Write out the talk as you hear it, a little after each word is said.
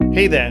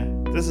Hey there,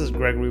 this is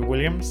Gregory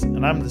Williams,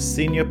 and I'm the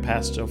senior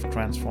pastor of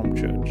Transform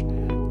Church.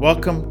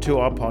 Welcome to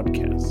our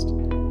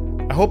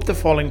podcast. I hope the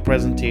following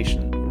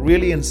presentation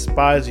really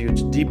inspires you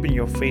to deepen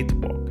your faith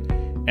walk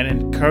and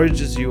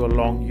encourages you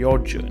along your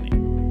journey.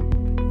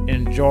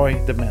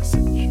 Enjoy the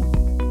message.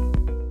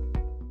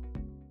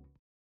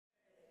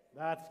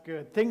 That's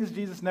good. Things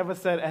Jesus never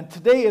said. And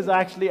today is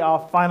actually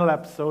our final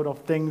episode of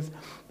Things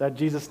that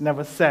Jesus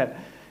Never Said.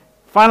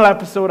 Final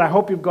episode, I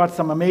hope you've got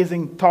some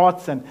amazing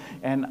thoughts and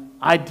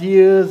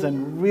ideas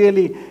and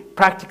really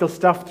practical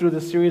stuff through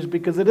the series,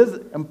 because it is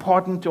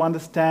important to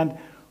understand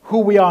who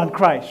we are in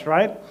Christ,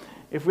 right?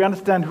 If we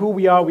understand who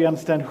we are, we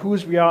understand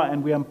whose we are,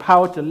 and we are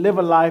empowered to live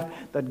a life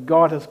that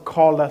God has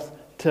called us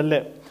to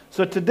live.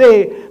 So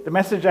today, the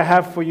message I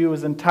have for you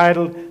is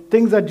entitled,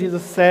 Things That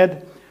Jesus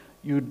Said,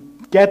 You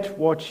Get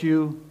What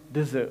You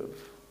Deserve.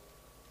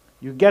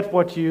 You get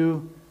what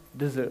you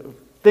deserve.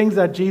 Things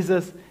that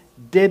Jesus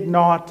did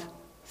not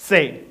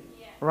say,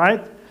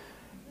 right?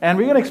 And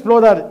we're going to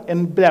explore that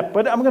in depth,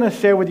 but I'm going to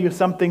share with you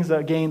some things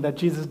again that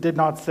Jesus did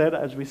not say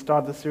as we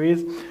start the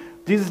series.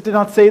 Jesus did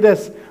not say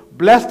this: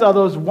 blessed are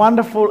those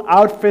wonderful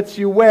outfits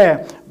you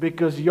wear,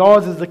 because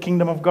yours is the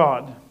kingdom of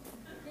God.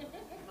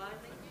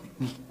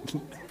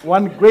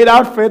 One, great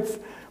outfits,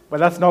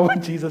 but that's not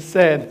what Jesus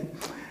said.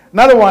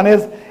 Another one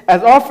is,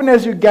 as often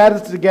as you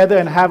gather together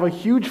and have a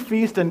huge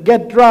feast and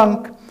get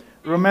drunk,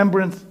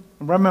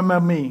 remember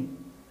me.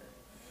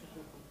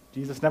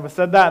 Jesus never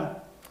said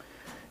that.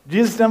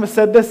 Jesus never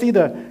said this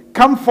either.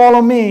 Come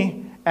follow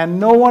me,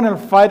 and no one will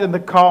fight in the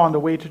car on the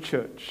way to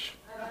church.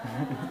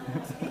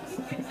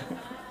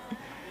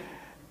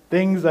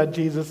 Things that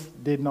Jesus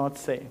did not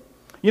say.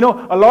 You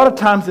know, a lot of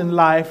times in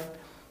life,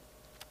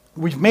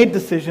 we've made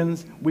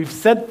decisions, we've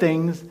said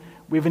things,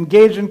 we've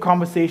engaged in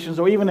conversations,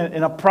 or even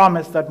in a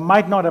promise that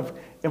might not have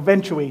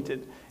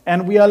eventuated.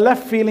 And we are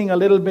left feeling a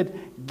little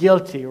bit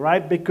guilty,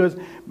 right? Because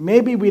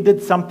maybe we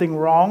did something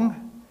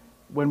wrong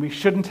when we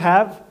shouldn't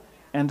have,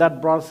 and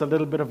that brought us a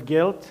little bit of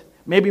guilt.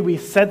 Maybe we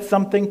said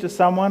something to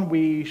someone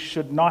we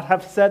should not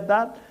have said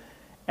that,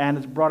 and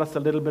it's brought us a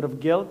little bit of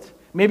guilt.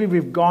 Maybe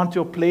we've gone to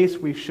a place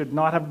we should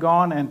not have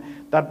gone, and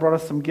that brought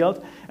us some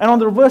guilt. And on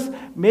the reverse,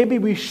 maybe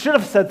we should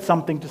have said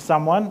something to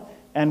someone,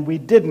 and we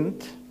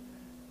didn't,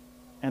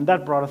 and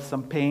that brought us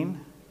some pain.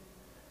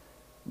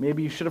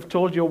 Maybe you should have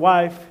told your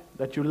wife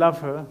that you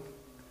love her,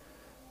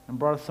 and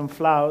brought us some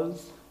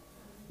flowers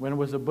when it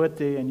was her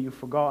birthday and you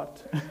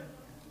forgot.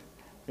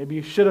 Maybe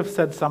you should have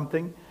said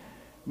something.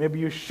 Maybe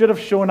you should have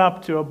shown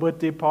up to a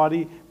birthday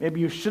party.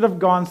 Maybe you should have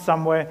gone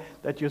somewhere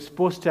that you're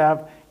supposed to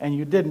have and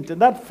you didn't. And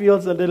that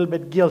feels a little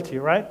bit guilty,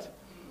 right?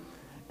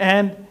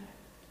 And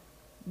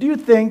do you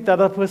think that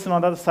other person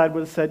on the other side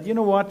would have said, you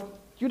know what?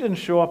 You didn't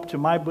show up to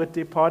my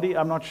birthday party.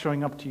 I'm not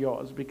showing up to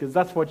yours because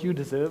that's what you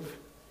deserve.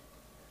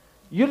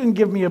 You didn't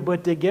give me a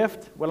birthday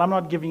gift. Well, I'm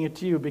not giving it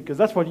to you because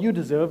that's what you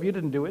deserve. You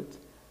didn't do it.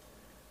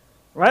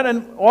 Right?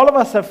 And all of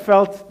us have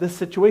felt this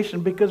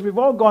situation because we've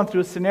all gone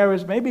through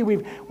scenarios. Maybe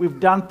we've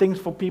done things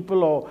for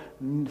people or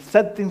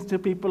said things to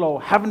people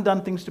or haven't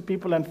done things to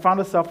people and found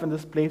ourselves in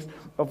this place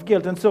of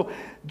guilt. And so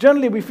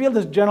generally we feel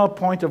this general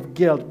point of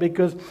guilt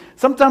because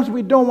sometimes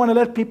we don't want to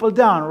let people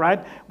down,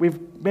 right? We've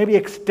maybe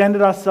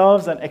extended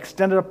ourselves and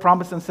extended a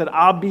promise and said,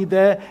 I'll be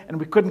there, and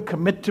we couldn't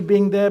commit to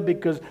being there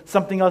because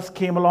something else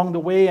came along the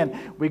way and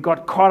we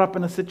got caught up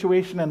in a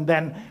situation, and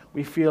then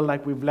we feel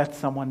like we've let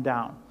someone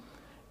down.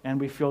 And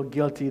we feel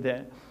guilty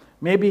there.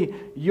 Maybe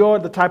you're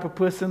the type of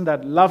person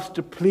that loves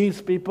to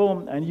please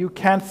people and you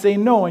can't say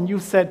no. And you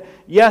said,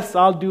 yes,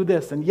 I'll do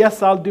this. And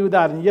yes, I'll do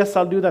that. And yes,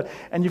 I'll do that.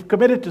 And you've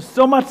committed to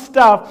so much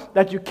stuff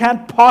that you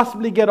can't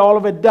possibly get all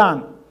of it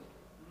done.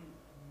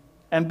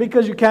 And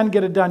because you can't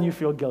get it done, you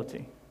feel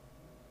guilty.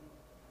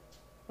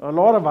 A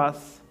lot of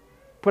us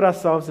put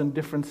ourselves in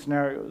different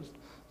scenarios.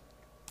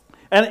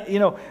 And, you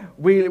know,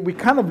 we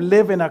kind of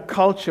live in a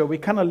culture, we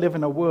kind of live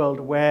in a world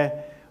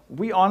where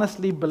we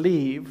honestly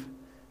believe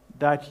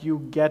that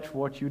you get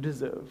what you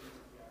deserve.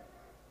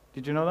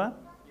 Did you know that?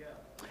 Yeah.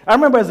 I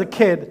remember as a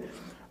kid,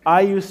 I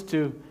used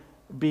to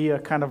be a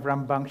kind of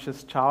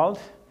rambunctious child.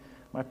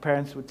 My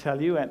parents would tell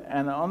you.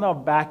 And on our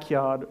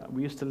backyard,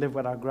 we used to live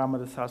at our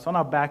grandmother's house. On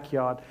our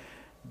backyard,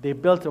 they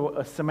built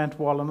a cement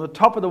wall. On the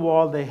top of the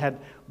wall, they had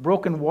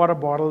broken water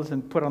bottles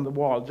and put on the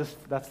wall.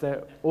 That's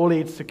their old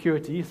age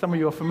security. Some of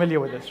you are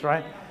familiar with this,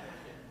 right?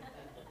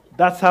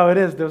 That's how it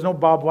is. There's no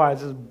barbed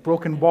wires. There's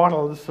broken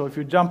bottles, so if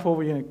you jump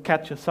over, you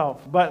catch yourself.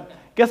 But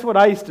guess what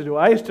I used to do?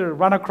 I used to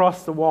run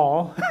across the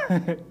wall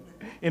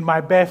in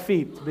my bare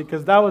feet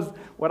because that was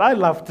what I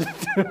loved to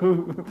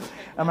do.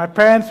 And my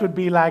parents would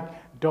be like,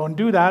 don't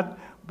do that.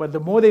 But the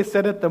more they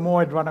said it, the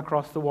more I'd run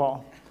across the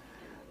wall.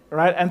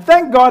 Right? And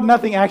thank God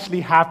nothing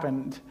actually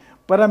happened.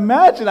 But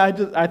imagine,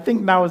 I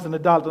think now as an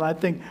adult, and I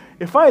think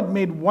if I had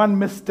made one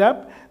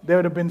misstep, there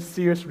would have been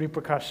serious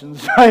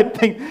repercussions. I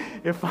think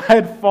if I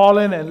had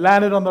fallen and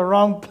landed on the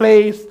wrong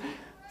place,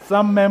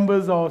 some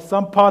members or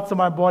some parts of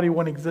my body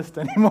won't exist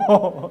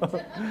anymore.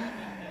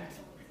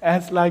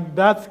 And it's like,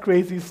 that's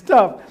crazy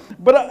stuff.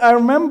 But I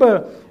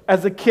remember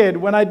as a kid,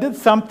 when I did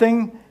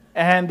something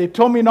and they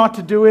told me not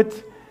to do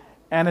it,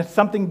 and if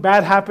something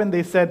bad happened,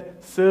 they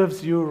said,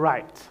 serves you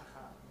right.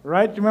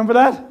 Right? You remember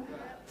that?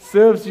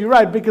 Serves you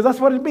right, because that's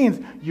what it means.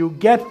 You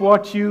get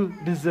what you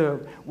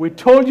deserve. We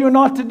told you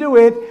not to do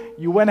it,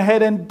 you went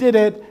ahead and did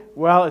it,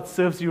 well, it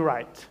serves you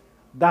right.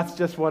 That's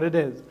just what it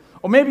is.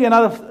 Or maybe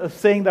another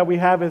saying that we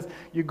have is,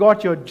 you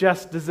got your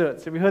just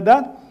desserts. Have you heard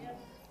that? Yes.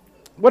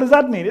 What does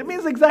that mean? It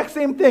means the exact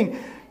same thing.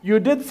 You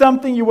did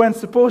something you weren't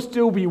supposed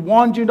to, we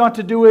warned you not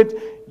to do it,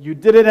 you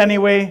did it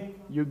anyway,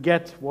 you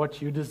get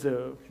what you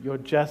deserve, your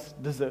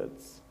just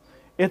desserts.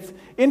 It's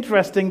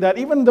interesting that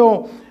even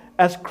though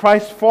as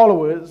Christ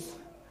followers,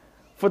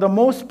 for the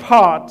most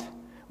part,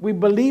 we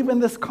believe in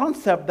this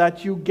concept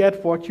that you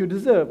get what you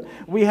deserve.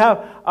 We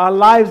have our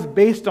lives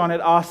based on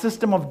it. Our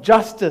system of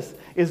justice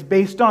is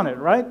based on it,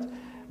 right?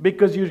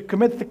 Because you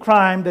commit the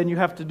crime, then you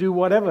have to do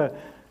whatever.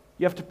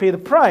 You have to pay the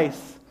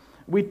price.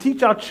 We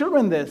teach our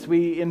children this.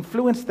 We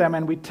influence them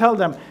and we tell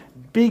them,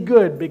 be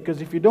good,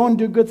 because if you don't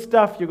do good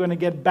stuff, you're going to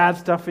get bad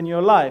stuff in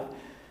your life.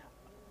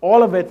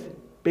 All of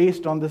it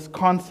based on this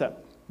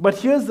concept. But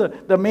here's the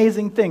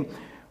amazing thing.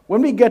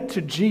 When we get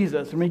to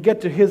Jesus, when we get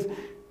to His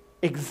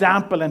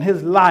example and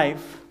His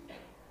life,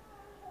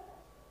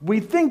 we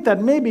think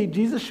that maybe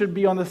Jesus should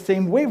be on the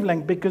same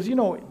wavelength because,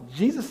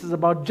 Jesus is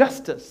about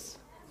justice.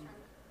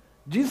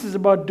 Jesus is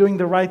about doing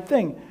the right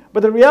thing.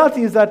 But the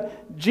reality is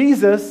that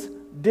Jesus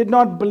did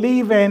not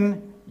believe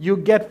in you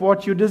get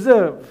what you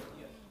deserve.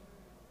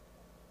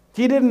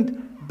 He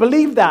didn't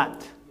believe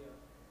that.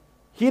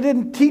 He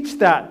didn't teach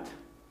that.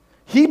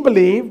 He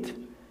believed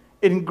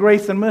in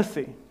grace and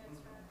mercy.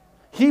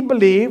 He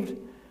believed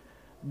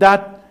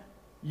that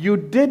you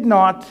did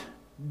not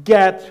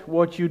get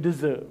what you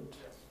deserved.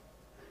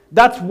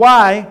 That's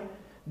why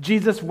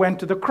Jesus went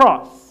to the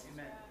cross.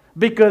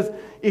 Because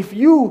if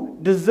you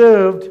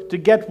deserved to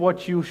get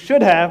what you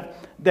should have,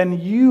 then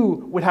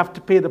you would have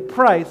to pay the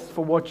price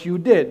for what you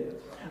did.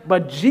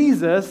 But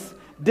Jesus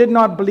did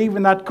not believe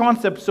in that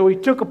concept, so He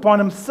took upon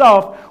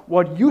Himself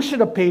what you should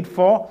have paid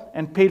for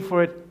and paid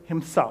for it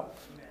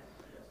Himself.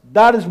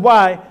 That is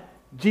why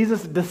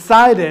Jesus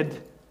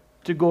decided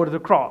to go to the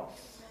cross.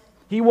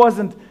 He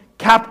wasn't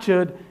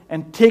captured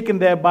and taken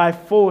there by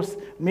force,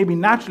 maybe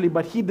naturally,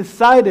 but He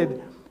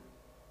decided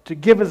to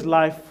give His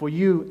life for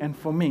you and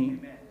for me.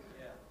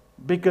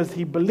 Because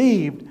He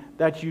believed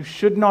that you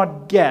should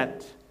not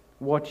get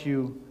what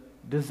you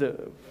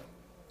deserve.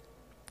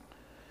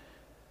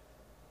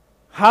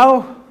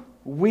 How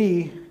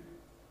we,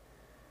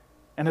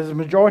 and as a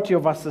majority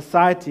of our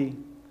society,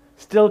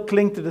 still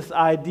cling to this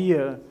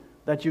idea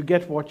that you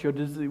get what you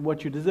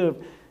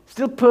deserve,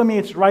 still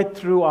permeates right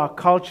through our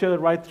culture,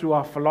 right through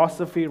our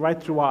philosophy,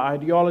 right through our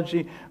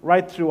ideology,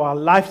 right through our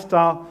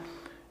lifestyle.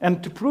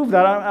 And to prove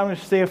that, I'm going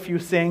to say a few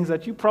sayings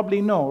that you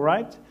probably know,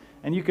 right?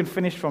 And you can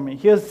finish for me.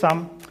 Here's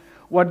some.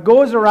 What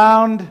goes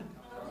around...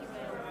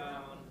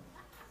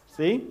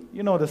 See?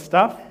 You know the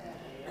stuff.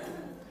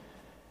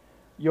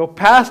 Your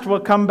past will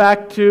come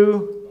back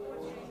to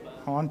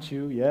haunt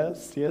you.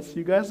 Yes,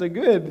 you guys are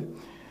good.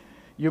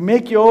 You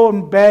make your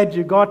own bed,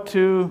 you got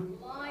to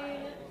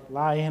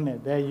lie in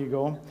it. There you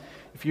go.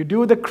 If you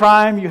do the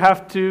crime, you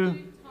have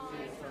to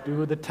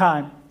do the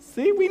time.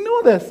 See, we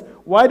know this.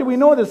 Why do we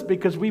know this?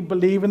 Because we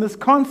believe in this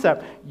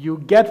concept. You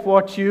get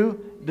what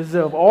you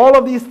deserve. All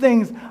of these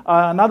things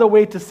are another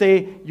way to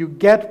say you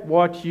get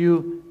what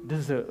you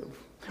deserve.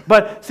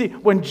 But see,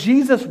 when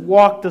Jesus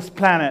walked this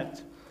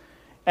planet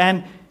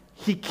and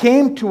He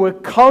came to a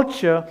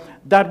culture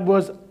that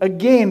was,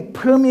 again,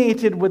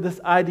 permeated with this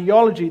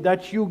ideology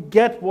that you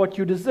get what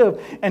you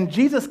deserve. And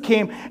Jesus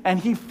came and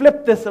He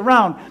flipped this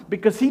around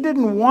because He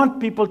didn't want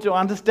people to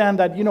understand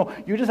that,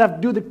 you just have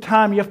to do the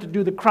time, you have to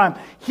do the crime.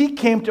 He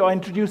came to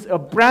introduce a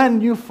brand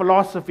new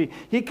philosophy.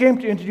 He came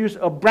to introduce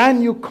a brand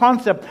new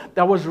concept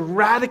that was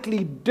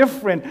radically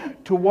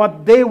different to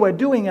what they were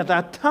doing at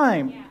that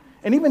time. Yeah.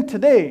 And even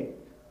today,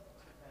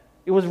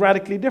 it was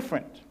radically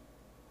different.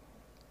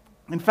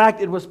 In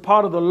fact, it was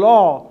part of the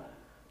law,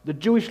 the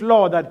Jewish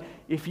law, that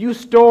if you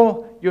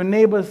stole your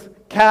neighbor's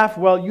calf,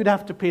 well, you'd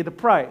have to pay the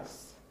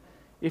price.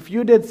 If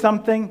you did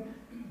something,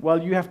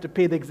 well, you have to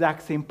pay the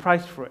exact same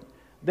price for it.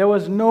 There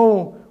was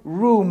no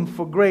room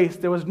for grace.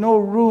 There was no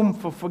room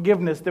for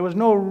forgiveness. There was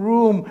no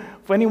room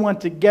for anyone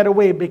to get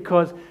away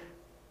because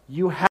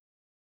you had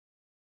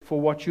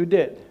for what you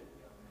did.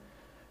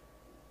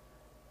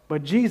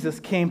 But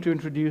Jesus came to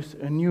introduce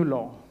a new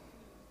law.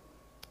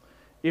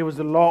 It was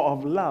the law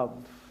of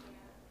love.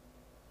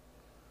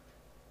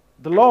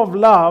 The law of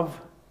love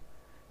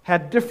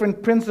had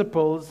different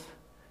principles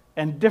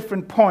and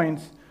different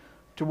points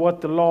to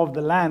what the law of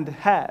the land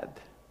had,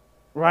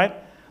 right?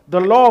 The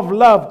law of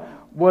love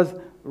was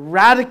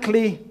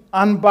radically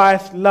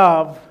unbiased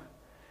love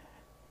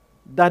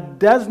that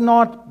does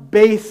not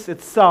base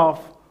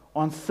itself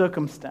on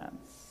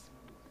circumstance.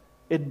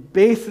 It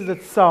bases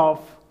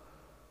itself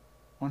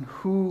on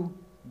who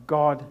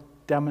God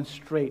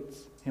demonstrates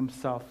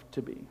Himself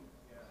to be.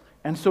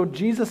 And so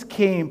Jesus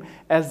came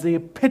as the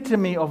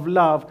epitome of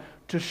love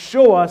to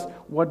show us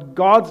what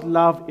God's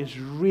love is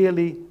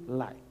really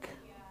like.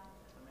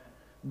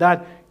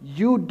 That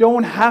you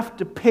don't have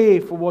to pay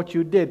for what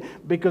you did,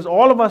 because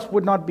all of us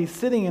would not be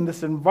sitting in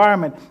this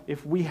environment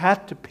if we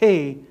had to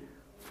pay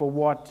for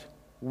what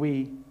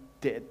we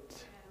did.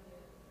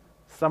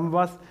 Some of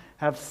us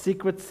have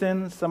secret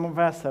sins. Some of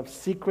us have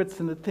secrets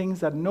in the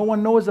things that no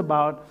one knows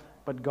about,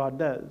 but God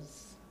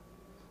does.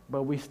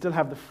 But we still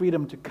have the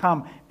freedom to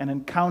come and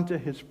encounter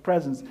His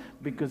presence,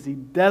 because He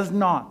does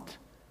not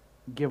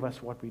give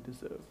us what we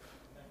deserve.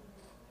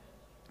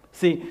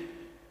 See,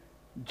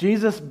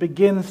 Jesus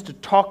begins to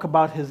talk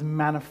about His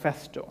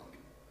manifesto,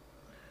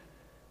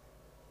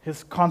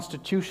 His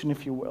constitution,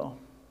 if you will,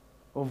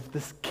 of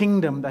this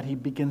kingdom that He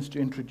begins to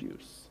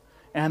introduce.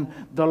 And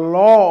the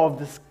law of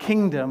this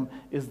kingdom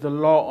is the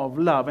law of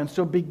love. And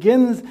so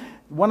begins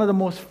one of the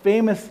most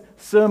famous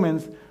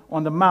sermons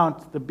on the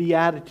Mount, the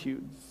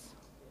Beatitudes.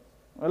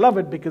 I love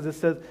it because it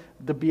says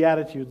the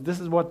Beatitudes. This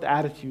is what the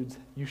attitudes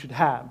you should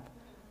have.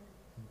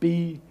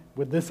 Be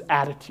with this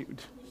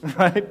attitude,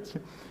 right?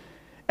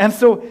 And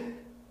so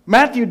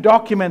Matthew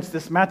documents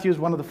this. Matthew is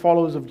one of the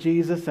followers of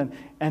Jesus,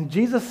 and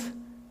Jesus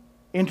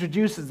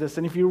introduces this.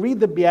 And if you read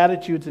the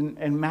Beatitudes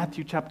in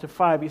Matthew chapter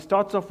 5, he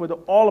starts off with a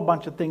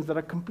bunch of things that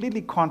are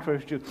completely contrary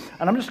to truth.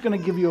 And I'm just going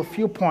to give you a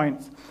few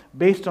points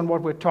based on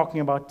what we're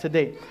talking about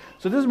today.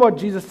 So this is what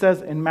Jesus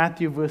says in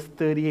Matthew verse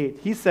 38.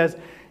 He says,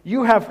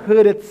 "You have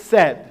heard it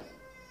said."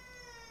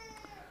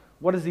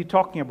 What is he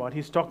talking about?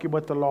 He's talking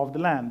about the law of the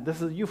land.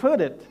 You've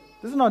heard it.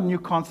 This is not a new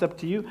concept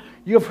to you.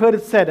 You have heard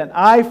it said, an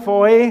eye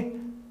for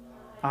an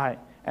eye,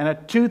 and a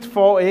tooth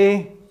for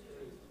a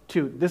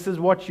tooth. This is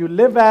what you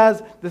live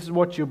as. This is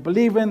what you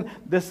believe in.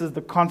 This is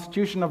the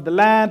constitution of the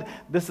land.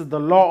 This is the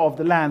law of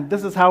the land.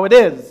 This is how it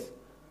is.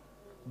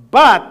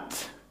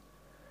 But,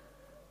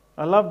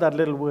 I love that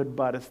little word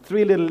but. It's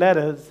 3 little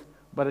letters,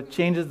 but it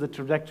changes the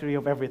trajectory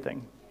of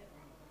everything.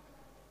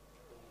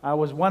 I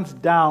was once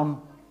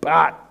down,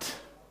 but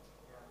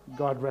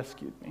God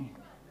rescued me.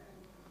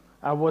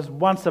 I was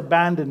once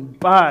abandoned,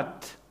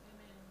 but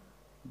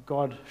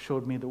God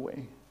showed me the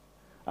way.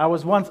 I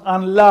was once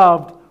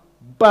unloved,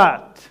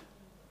 but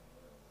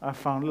I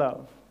found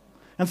love.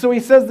 And so he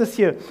says this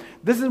here.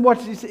 This is what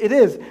it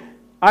is.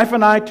 Eye for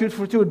an eye, tooth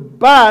for tooth.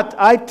 But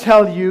I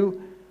tell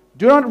you,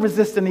 do not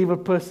resist an evil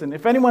person.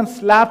 If anyone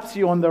slaps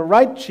you on the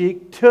right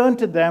cheek, turn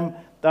to them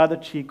the other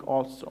cheek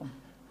also.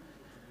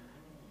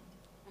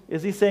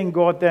 Is he saying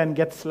go out there and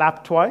get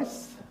slapped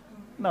twice?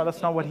 No,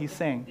 that's not what he's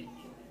saying.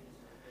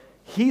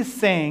 He's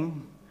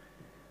saying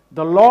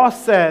the law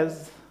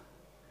says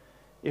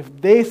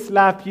if they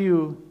slap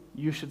you,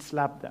 you should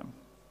slap them.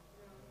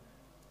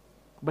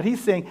 But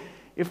he's saying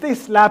if they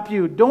slap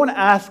you, don't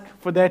ask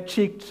for their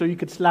cheek so you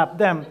could slap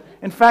them.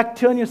 In fact,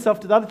 turn yourself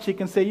to the other cheek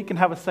and say you can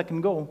have a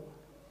second go.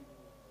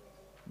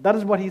 That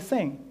is what he's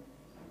saying.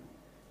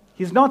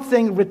 He's not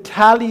saying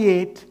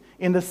retaliate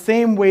in the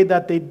same way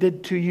that they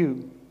did to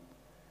you.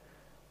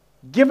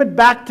 Give it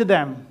back to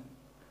them.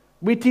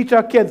 We teach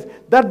our kids,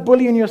 that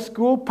bully in your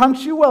school,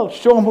 punch you well,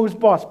 show him who's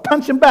boss.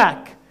 Punch him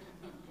back.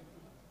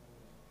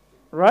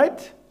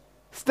 Right?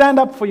 Stand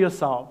up for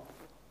yourself.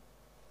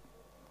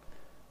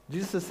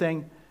 Jesus is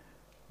saying,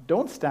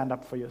 don't stand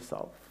up for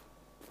yourself.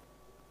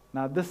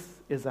 Now this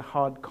is a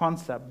hard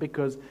concept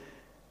because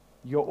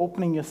you're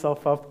opening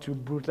yourself up to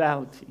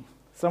brutality.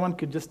 Someone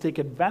could just take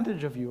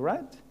advantage of you,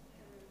 right?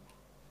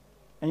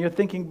 And you're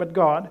thinking, but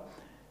God,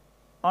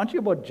 aren't you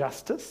about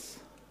justice?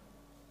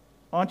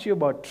 Aren't you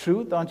about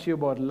truth? Aren't you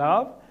about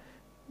love?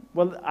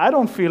 Well, I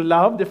don't feel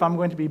loved if I'm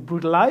going to be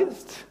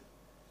brutalized.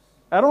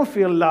 I don't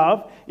feel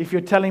love if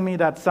you're telling me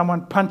that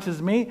someone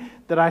punches me,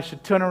 that I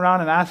should turn around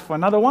and ask for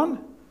another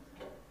one.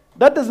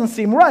 That doesn't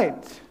seem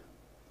right.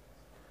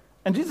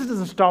 And Jesus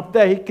doesn't stop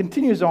there. He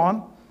continues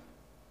on,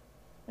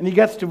 and he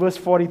gets to verse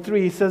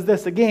 43. He says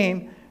this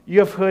again, you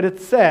have heard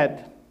it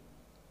said,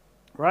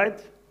 right?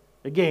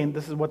 Again,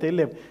 this is what they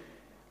live.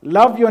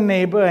 Love your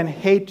neighbor and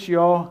hate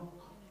your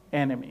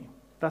enemy.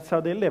 That's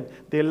how they lived.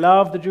 They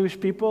loved the Jewish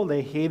people.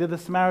 They hated the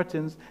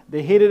Samaritans.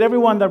 They hated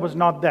everyone that was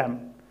not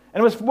them.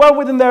 And it was well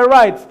within their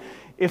rights.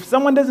 If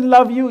someone doesn't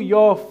love you,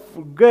 you're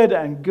good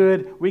and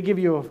good. We give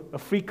you a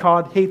free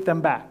card. Hate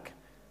them back.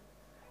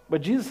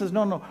 But Jesus says,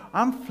 no,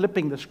 I'm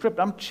flipping the script.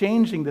 I'm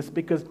changing this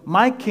because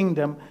my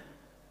kingdom,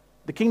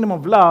 the kingdom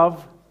of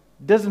love,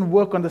 doesn't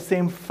work on the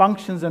same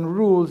functions and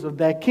rules of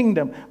their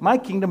kingdom. My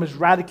kingdom is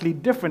radically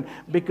different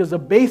because the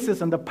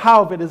basis and the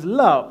power of it is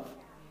love.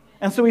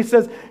 And so he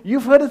says,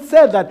 you've heard it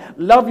said that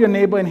love your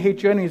neighbor and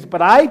hate your enemies.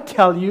 But I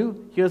tell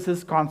you, here's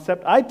his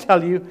concept, I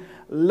tell you,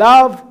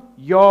 love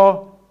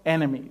your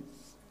enemies.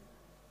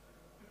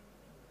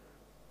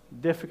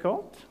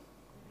 Difficult?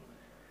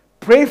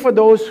 Pray for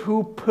those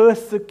who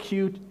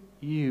persecute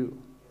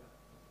you,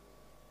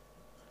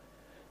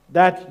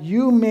 that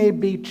you may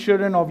be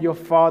children of your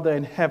Father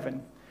in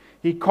heaven.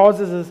 He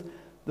causes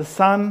the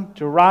sun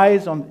to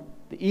rise on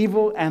the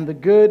evil and the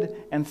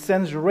good, and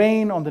sends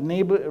rain on the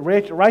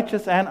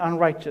righteous and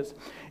unrighteous.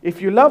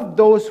 If you love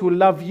those who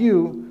love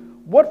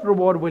you, what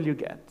reward will you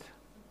get?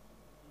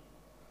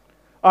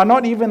 Are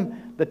not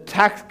even the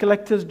tax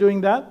collectors doing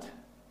that?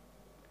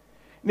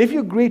 And if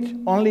you greet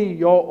only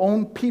your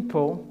own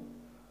people,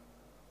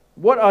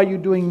 What are you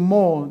doing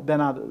more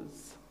than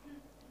others?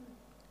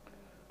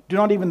 Do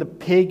not even the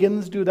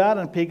pagans do that?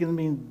 And pagans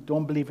mean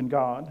don't believe in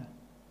God.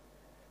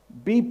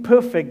 Be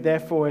perfect,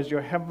 therefore, as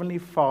your heavenly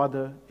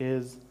Father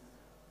is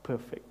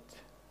perfect.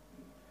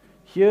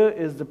 Here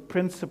is the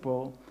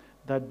principle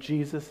that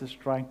Jesus is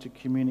trying to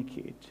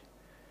communicate.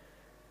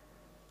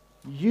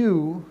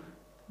 You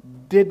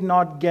did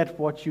not get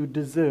what you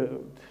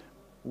deserved.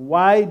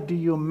 Why do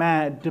you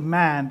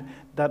demand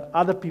that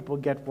other people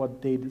get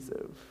what they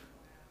deserve?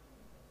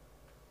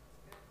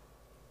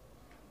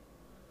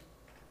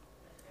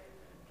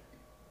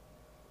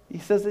 He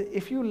says,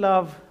 if you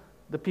love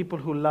the people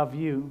who love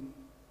you,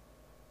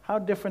 how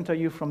different are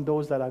you from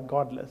those that are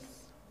godless?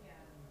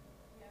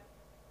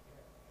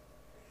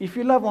 If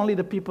you love only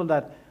the people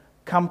that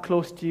come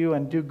close to you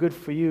and do good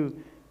for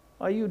you,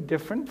 are you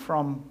different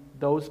from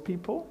those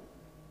people?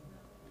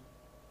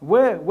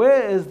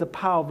 Where is the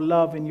power of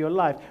love in your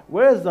life?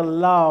 Where is the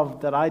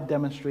love that I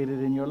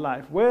demonstrated in your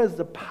life? Where is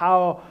the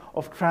power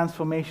of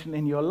transformation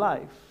in your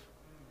life?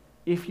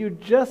 If you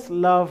just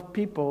love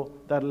people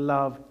that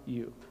love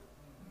you.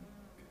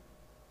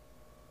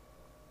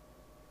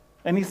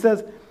 And he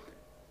says,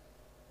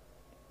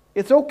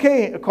 it's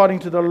okay according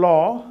to the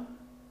law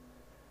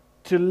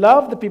to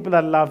love the people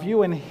that love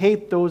you and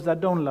hate those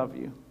that don't love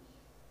you.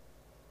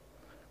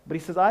 But he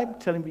says, I'm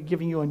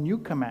giving you a new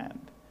command.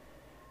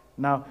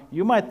 Now,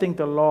 you might think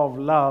the law of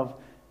love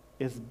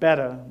is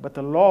better, but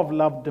the law of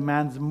love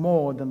demands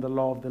more than the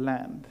law of the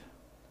land.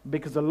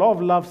 Because the law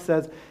of love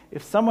says,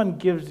 if someone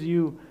gives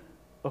you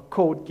a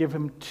coat, give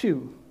him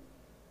two.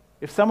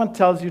 If someone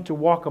tells you to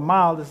walk a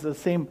mile, this is the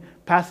same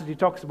passage he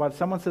talks about. If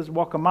someone says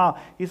walk a mile,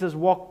 he says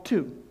walk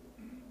two.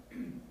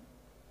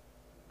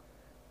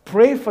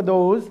 Pray for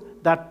those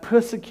that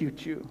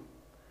persecute you.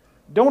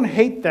 Don't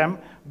hate them.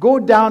 Go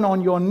down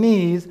on your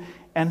knees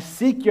and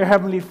seek your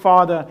heavenly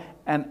Father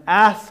and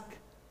ask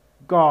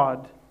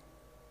God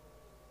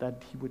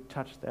that he would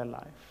touch their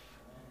life.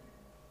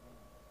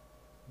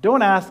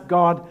 Don't ask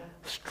God,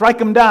 strike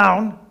them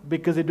down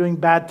because they're doing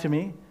bad to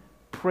me.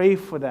 Pray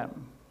for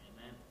them.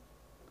 Amen.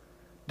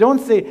 Don't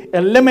say,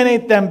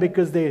 eliminate them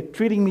because they're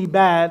treating me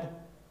bad.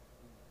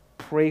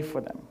 Pray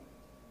for them.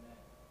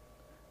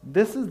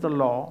 This is the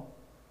law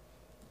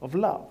of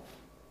love.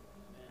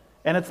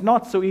 And it's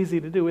not so easy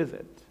to do, is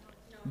it?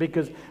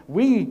 Because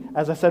we,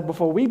 as I said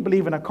before, we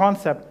believe in a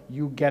concept,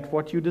 you get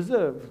what you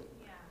deserve.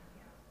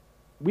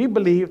 We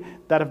believe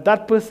that if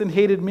that person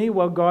hated me,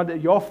 well,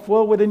 God, you're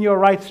full within your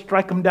rights,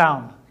 strike them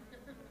down.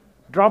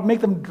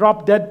 Make them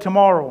drop dead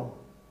tomorrow.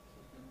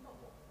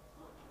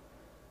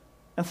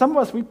 And some of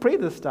us, we pray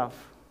this stuff.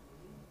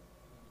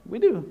 We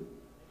do.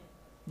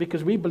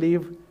 Because we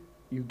believe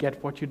you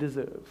get what you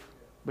deserve.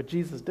 But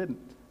Jesus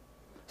didn't.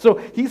 So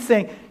he's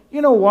saying,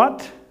 you know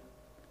what?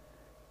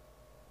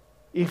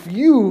 If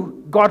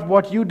you got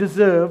what you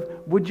deserve,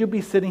 would you be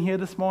sitting here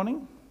this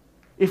morning?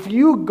 If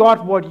you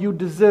got what you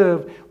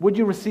deserve, would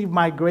you receive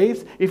my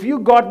grace? If you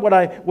got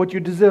what you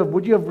deserve,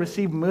 would you have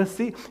received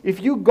mercy? If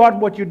you got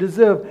what you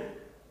deserve,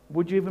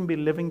 would you even be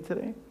living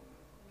today?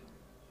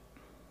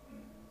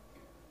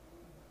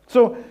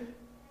 So,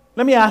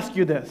 let me ask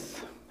you this.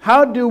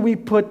 How do we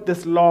put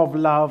this law of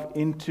love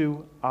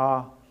into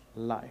our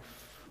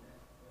life?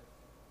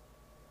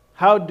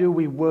 How do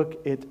we work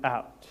it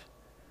out?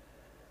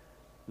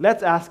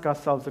 Let's ask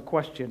ourselves a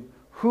question.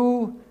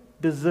 Who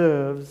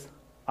deserves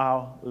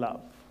our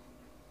love?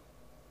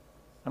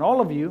 And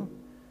all of you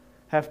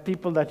have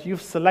people that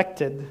you've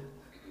selected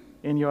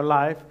in your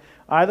life,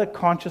 either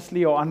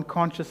consciously or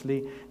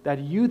unconsciously, that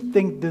you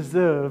think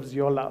deserves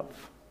your love.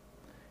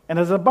 And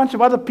there's a bunch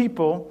of other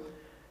people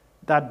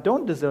that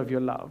don't deserve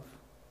your love.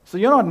 So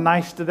you're not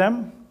nice to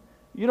them.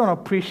 You don't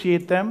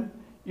appreciate them.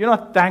 You're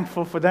not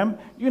thankful for them.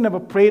 You never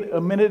prayed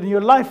a minute in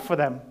your life for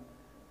them.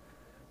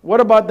 What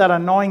about that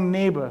annoying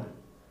neighbor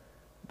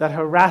that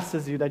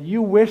harasses you, that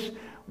you wish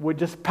would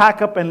just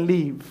pack up and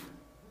leave?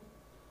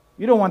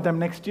 You don't want them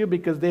next to you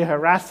because they're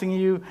harassing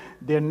you,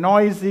 they're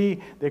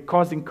noisy, they're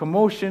causing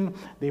commotion,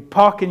 they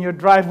park in your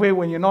driveway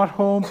when you're not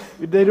home,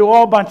 they do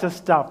all bunch of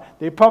stuff.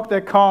 They park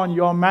their car on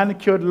your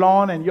manicured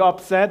lawn and you're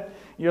upset.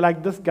 You're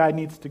like, this guy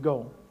needs to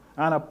go.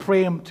 And I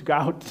pray him to go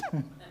out.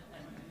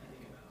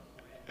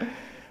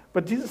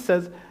 But Jesus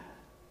says,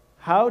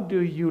 how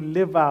do you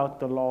live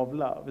out the law of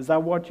love? Is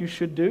that what you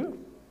should do?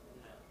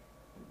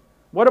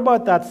 What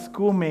about that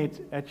schoolmate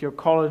at your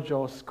college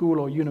or school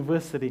or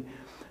university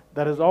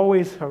that is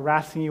always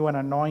harassing you and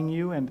annoying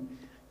you, and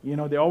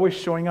they're always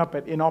showing up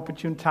at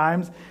inopportune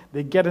times?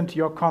 They get into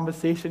your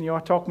conversation, you're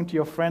talking to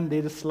your friend,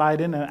 they just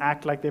slide in and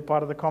act like they're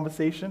part of the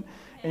conversation,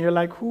 and you're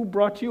like, who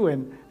brought you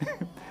in?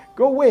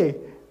 Go away.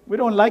 We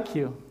don't like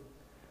you.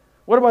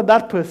 What about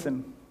that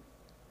person?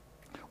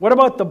 What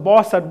about the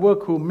boss at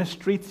work who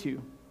mistreats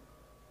you?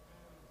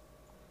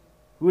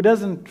 Who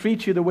doesn't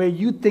treat you the way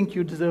you think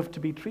you deserve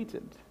to be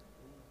treated?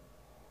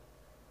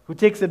 Who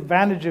takes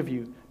advantage of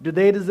you? Do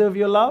they deserve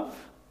your love?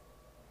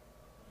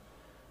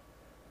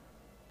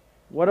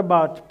 What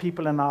about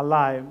people in our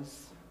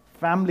lives,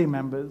 family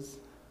members,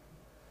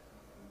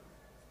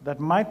 that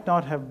might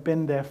not have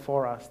been there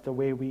for us the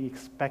way we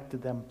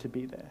expected them to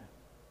be there?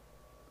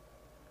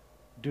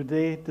 Do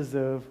they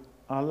deserve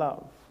our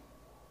love?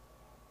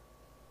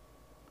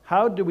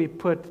 How do we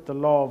put the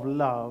law of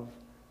love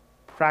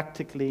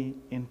practically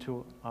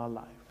into our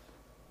life?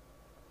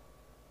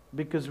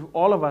 Because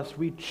all of us,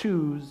 we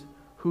choose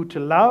who to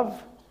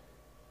love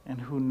and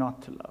who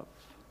not to love.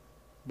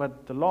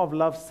 But the law of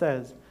love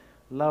says,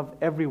 love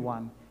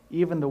everyone,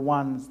 even the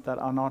ones that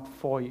are not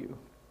for you,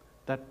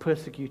 that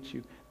persecute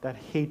you, that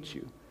hate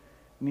you.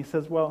 And he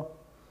says, well,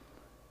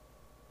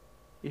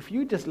 if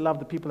you just love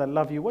the people that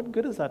love you, what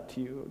good is that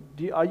to you?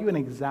 Are you an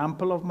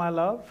example of my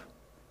love?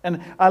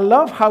 And I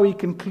love how he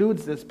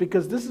concludes this,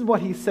 because this is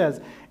what he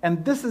says.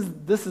 And this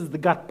is the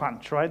gut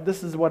punch, right?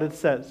 This is what it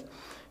says.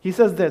 He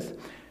says this,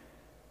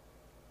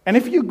 and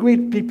if you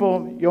greet people,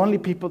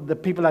 the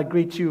people that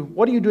greet you,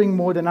 what are you doing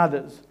more than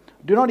others?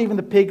 Do not even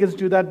the pagans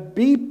do that?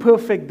 Be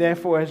perfect,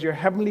 therefore, as your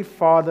heavenly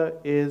Father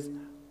is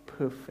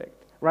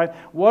perfect. Right?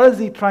 What is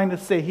he trying to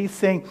say? He's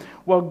saying,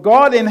 well,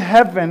 God in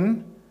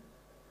heaven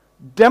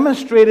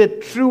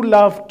demonstrated true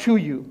love to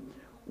you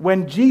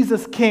when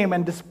Jesus came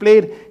and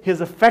displayed his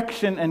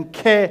affection and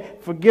care,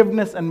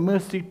 forgiveness and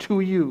mercy to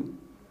you.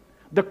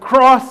 The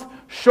cross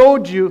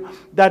showed you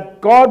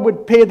that God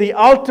would pay the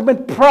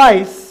ultimate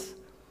price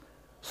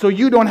so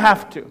you don't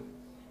have to.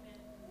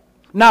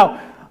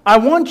 Now, I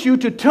want you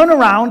to turn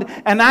around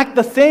and act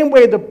the same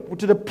way to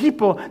the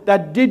people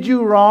that did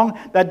you wrong,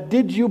 that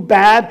did you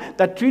bad,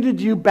 that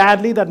treated you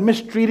badly, that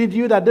mistreated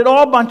you, that did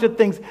all bunch of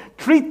things.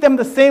 Treat them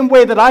the same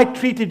way that I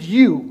treated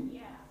you.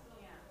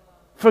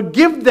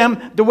 Forgive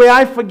them the way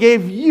I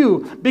forgave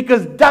you,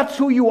 because that's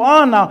who you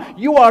are now.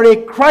 You are a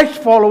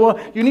Christ follower.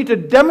 You need to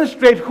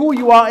demonstrate who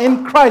you are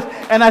in Christ.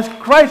 And as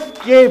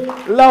Christ gave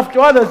love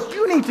to others,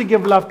 you need to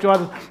give love to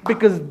others,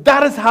 because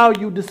that is how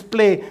you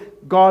display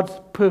God's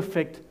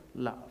perfect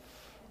love.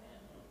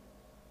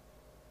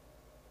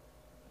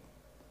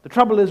 The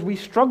trouble is we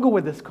struggle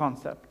with this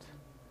concept,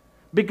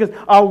 because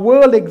our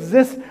world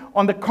exists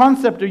on the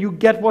concept of you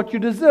get what you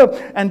deserve.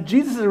 And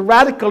Jesus'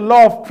 radical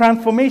law of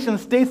transformation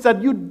states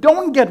that you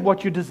don't get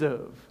what you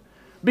deserve,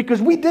 because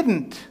we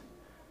didn't.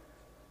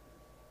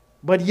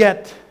 But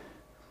yet,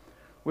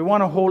 we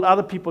want to hold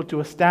other people to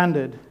a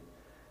standard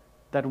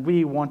that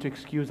we want to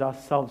excuse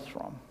ourselves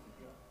from.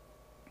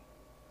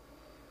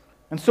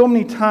 And so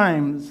many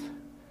times,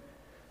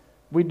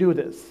 we do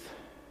this.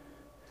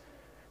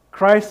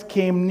 Christ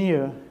came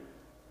near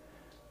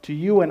to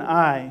you and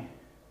I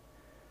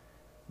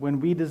when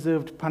we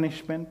deserved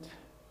punishment,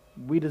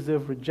 we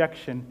deserved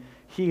rejection.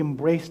 He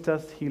embraced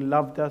us, He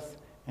loved us,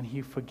 and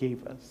He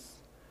forgave us.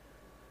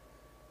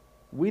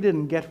 We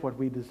didn't get what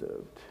we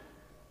deserved.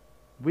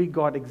 We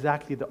got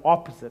exactly the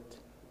opposite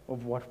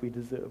of what we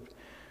deserved.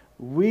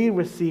 We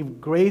received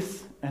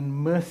grace and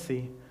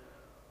mercy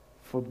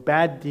for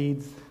bad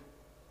deeds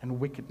and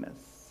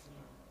wickedness.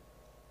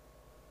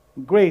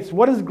 Grace,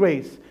 what is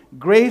grace?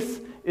 Grace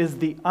is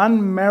the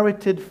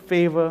unmerited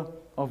favor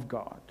of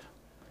God.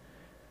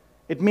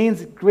 It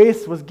means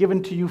grace was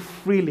given to you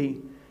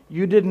freely.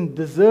 You didn't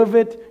deserve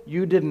it.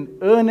 You didn't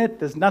earn it.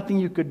 There's nothing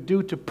you could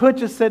do to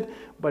purchase it,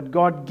 but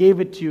God gave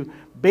it to you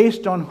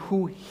based on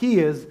who He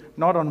is,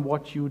 not on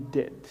what you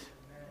did.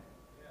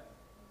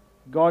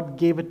 God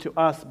gave it to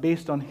us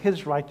based on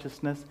His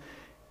righteousness,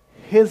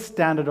 His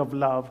standard of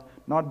love,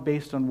 not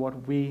based on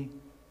what we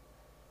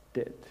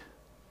did.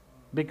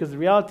 Because the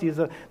reality is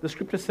that the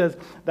scripture says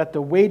that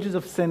the wages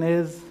of sin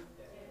is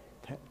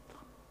death.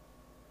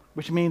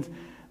 Which means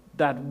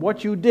that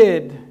what you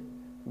did,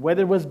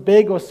 whether it was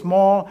big or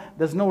small,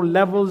 there's no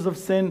levels of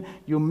sin.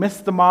 You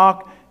missed the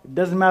mark. It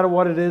doesn't matter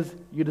what it is.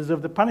 You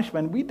deserve the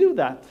punishment. We do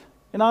that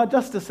in our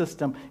justice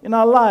system, in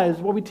our lives,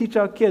 what we teach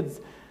our kids.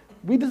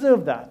 We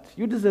deserve that.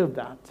 You deserve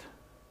that.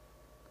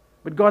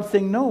 But God's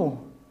saying,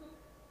 no.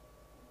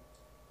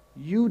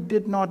 You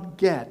did not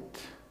get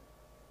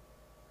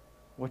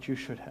what you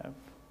should have.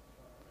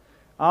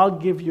 I'll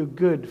give you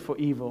good for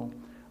evil.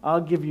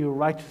 I'll give you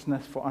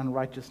righteousness for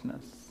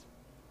unrighteousness.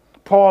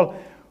 Paul,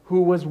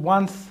 who was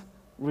once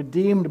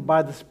redeemed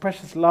by this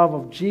precious love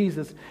of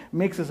Jesus,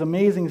 makes this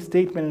amazing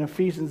statement in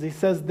Ephesians. He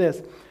says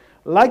this,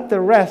 like the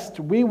rest,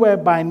 we were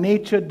by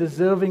nature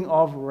deserving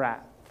of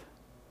wrath.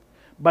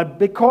 But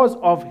because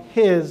of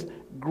His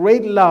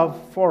great love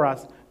for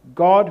us,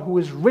 God, who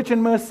is rich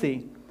in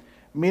mercy,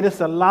 made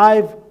us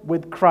alive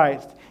with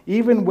Christ,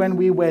 even when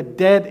we were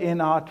dead in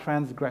our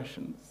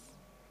transgressions.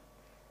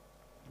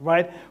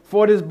 Right?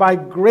 For it is by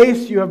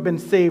grace you have been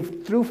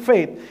saved through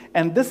faith.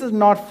 And this is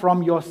not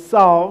from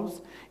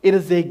yourselves. It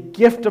is a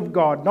gift of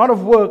God, not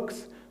of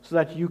works, so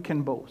that you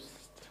can boast.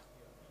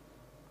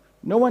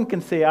 No one can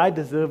say, I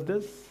deserve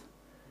this.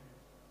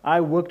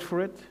 I worked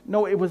for it.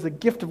 No, it was a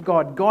gift of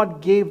God.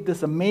 God gave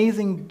this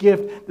amazing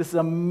gift, this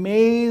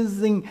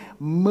amazing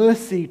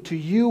mercy to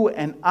you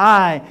and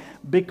I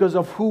because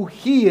of who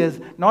He is,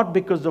 not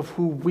because of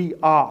who we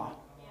are.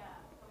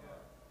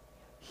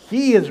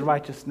 He is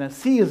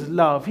righteousness. He is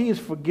love. He is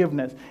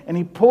forgiveness. And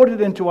He poured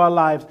it into our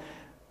lives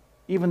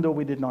even though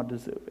we did not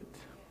deserve it.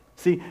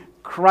 See,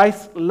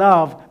 Christ's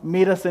love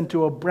made us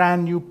into a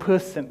brand new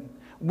person.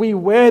 We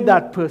were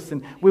that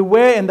person. We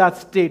were in that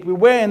state. We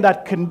were in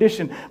that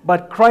condition.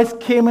 But Christ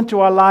came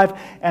into our life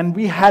and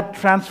we had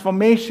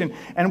transformation.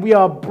 And we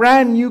are a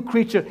brand new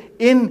creature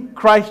in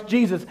Christ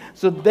Jesus.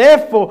 So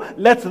therefore,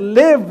 let's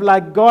live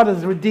like God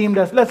has redeemed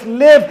us. Let's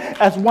live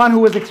as one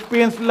who has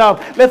experienced love.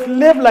 Let's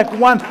live like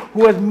one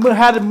who has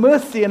had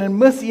mercy and in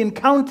mercy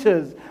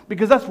encounters.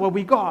 Because that's what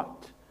we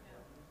got.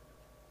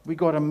 We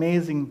got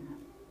amazing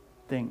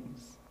things.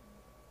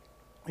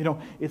 You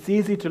know, it's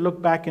easy to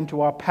look back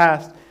into our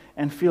past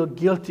and feel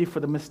guilty for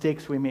the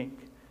mistakes we make.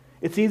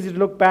 It's easy to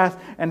look back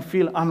and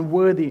feel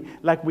unworthy,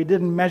 like we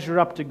didn't measure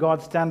up to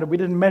God's standard. We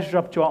didn't measure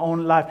up to our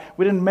own life.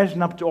 We didn't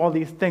measure up to all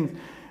these things.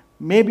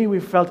 Maybe we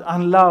felt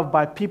unloved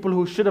by people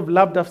who should have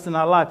loved us in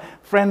our life.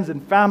 Friends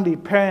and family,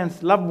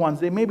 parents, loved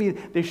ones. Maybe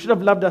they should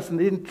have loved us and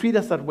they didn't treat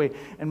us that way.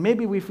 And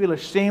maybe we feel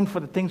ashamed for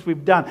the things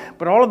we've done.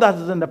 But all of that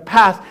is in the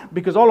past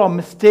because all our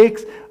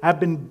mistakes have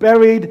been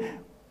buried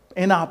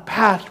in our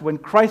past when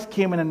Christ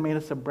came in and made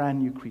us a brand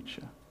new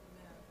creature.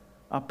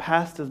 Our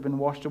past has been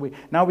washed away.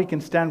 Now we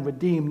can stand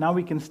redeemed. Now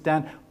we can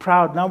stand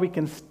proud. Now we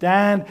can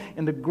stand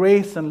in the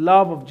grace and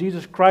love of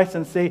Jesus Christ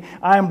and say,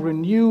 I am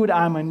renewed.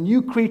 I am a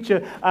new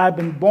creature. I have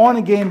been born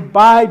again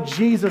by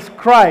Jesus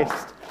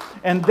Christ.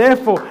 And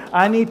therefore,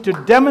 I need to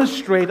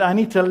demonstrate, I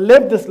need to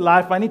live this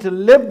life. I need to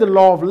live the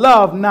law of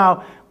love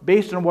now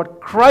based on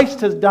what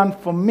Christ has done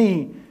for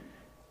me.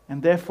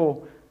 And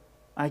therefore,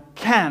 I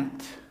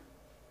can't,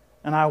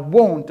 and I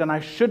won't, and I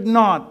should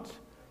not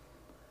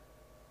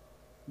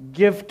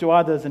give to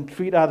others and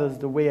treat others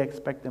the way I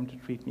expect them to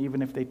treat me.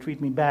 Even if they treat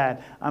me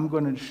bad, I'm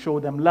going to show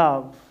them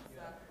love.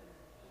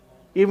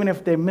 Even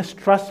if they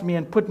mistrust me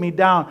and put me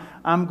down,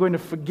 I'm going to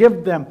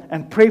forgive them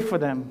and pray for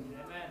them.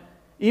 Amen.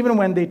 Even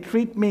when they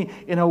treat me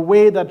in a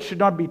way that should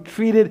not be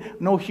treated,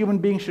 no human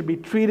being should be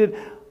treated,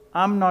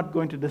 I'm not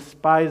going to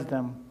despise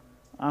them.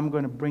 I'm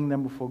going to bring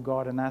them before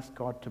God and ask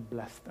God to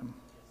bless them.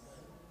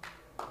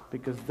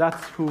 Because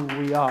that's who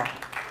we are.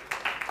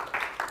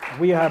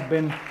 We have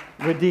been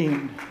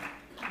redeemed.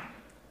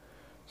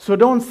 So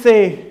don't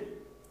say,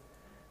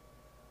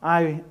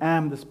 I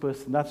am this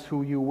person. That's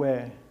who you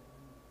were.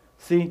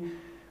 See,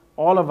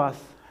 all of us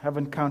have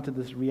encountered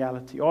this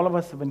reality. All of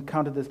us have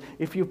encountered this.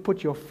 If you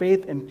put your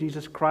faith in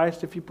Jesus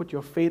Christ, if you put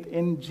your faith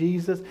in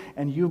Jesus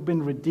and you've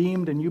been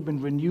redeemed and you've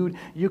been renewed,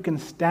 you can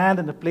stand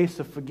in the place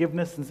of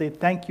forgiveness and say,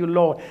 thank you,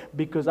 Lord,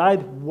 because I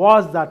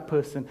was that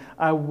person.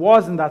 I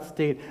was in that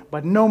state,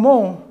 but no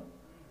more.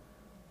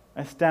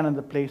 I stand in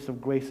the place of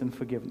grace and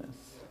forgiveness.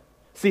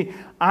 See,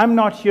 I'm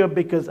not here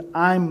because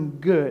I'm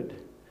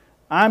good.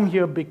 I'm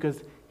here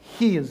because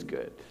He is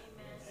good.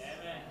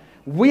 Amen.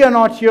 We are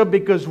not here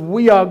because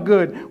we are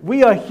good.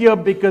 We are here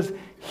because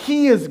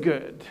He is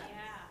good.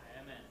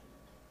 Yeah.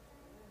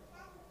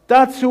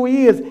 That's who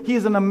He is. He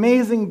is an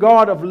amazing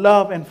God of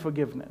love and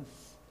forgiveness.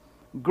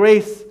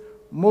 Grace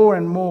more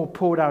and more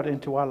poured out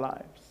into our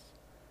lives.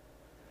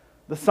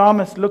 The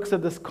psalmist looks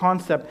at this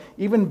concept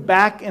even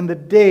back in the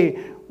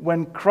day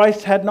when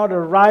Christ had not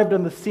arrived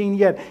on the scene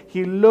yet.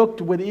 He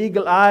looked with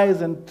eagle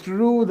eyes and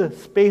through the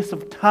space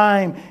of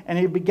time, and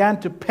he began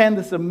to pen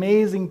this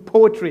amazing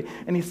poetry.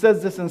 And he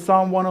says this in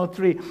Psalm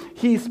 103.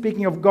 He,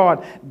 speaking of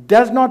God,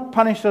 does not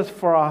punish us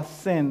for our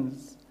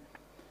sins.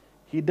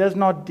 He does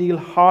not deal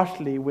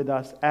harshly with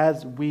us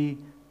as we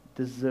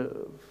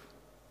deserve.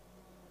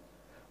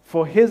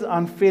 For His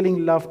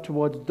unfailing love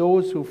towards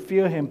those who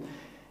fear Him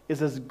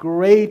is as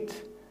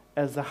great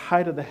as the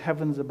height of the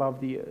heavens above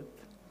the earth.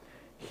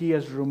 He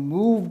has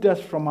removed us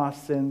from our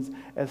sins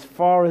as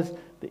far as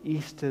the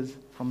east is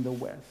from the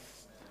west.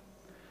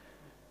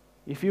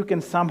 If you can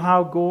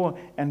somehow go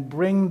and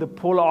bring the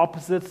polar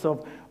opposites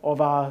of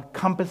our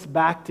compass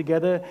back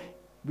together,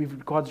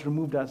 God's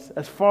removed us.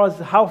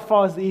 How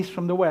far is the east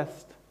from the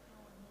west?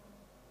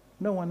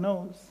 No one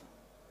knows.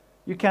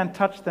 You can't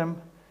touch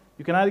them.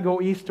 You can either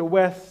go east or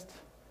west,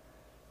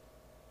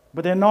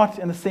 but they're not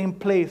in the same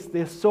place.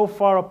 They're so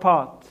far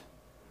apart.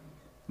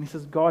 And He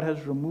says God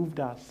has removed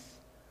us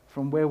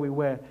from where we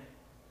were,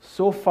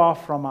 so far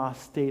from our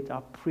state,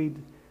 our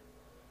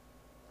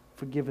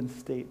pre-forgiven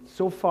state,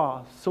 so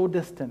far, so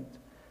distant,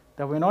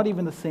 that we're not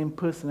even the same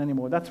person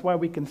anymore. That's why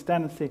we can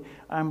stand and say,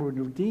 I'm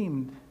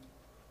redeemed.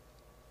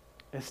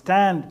 I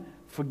stand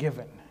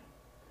forgiven.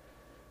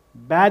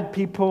 Bad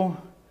people,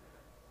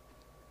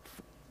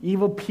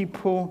 evil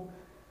people,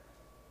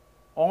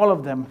 all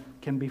of them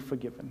can be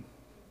forgiven.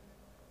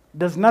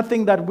 There's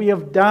nothing that we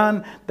have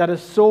done that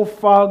is so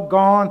far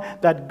gone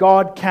that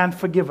God can't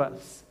forgive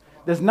us.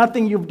 There's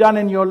nothing you've done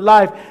in your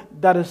life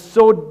that is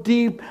so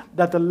deep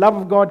that the love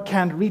of God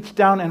can't reach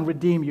down and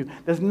redeem you.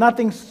 There's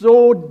nothing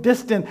so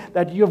distant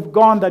that you've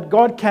gone that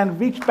God can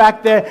reach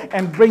back there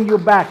and bring you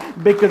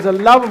back. Because the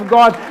love of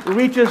God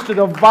reaches to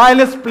the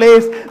vilest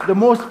place, the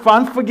most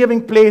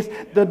unforgiving place,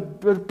 the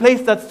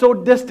place that's so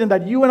distant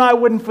that you and I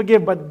wouldn't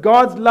forgive. But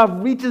God's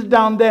love reaches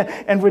down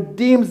there and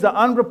redeems the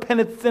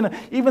unrepentant sinner.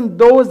 Even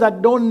those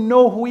that don't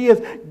know who He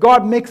is,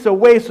 God makes a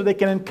way so they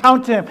can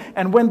encounter Him.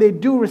 And when they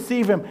do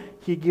receive Him,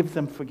 He gives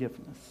them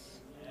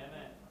forgiveness.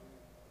 Amen.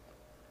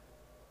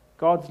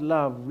 God's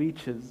love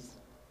reaches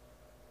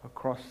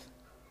across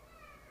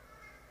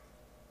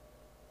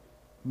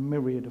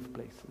myriad of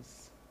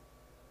places.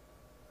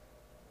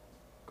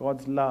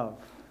 God's love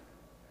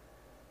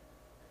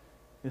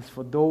is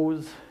for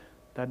those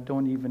that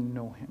don't even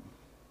know Him.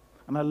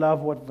 And I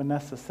love what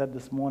Vanessa said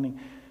this morning.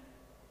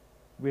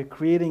 We're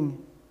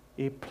creating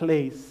a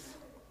place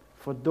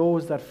for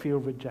those that feel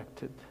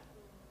rejected,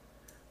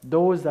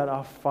 those that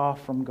are far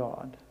from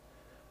God,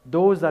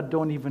 those that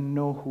don't even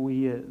know who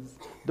He is,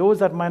 those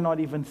that might not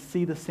even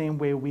see the same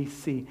way we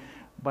see.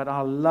 But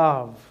our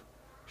love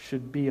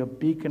should be a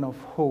beacon of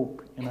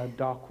hope in a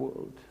dark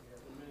world.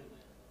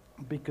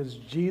 Because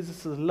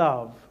Jesus'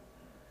 love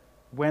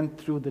went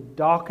through the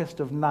darkest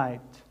of night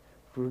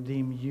to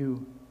redeem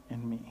you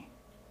and me.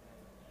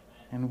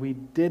 And we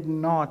did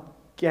not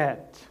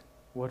get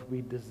what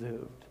we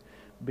deserved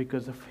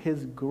because of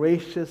His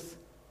gracious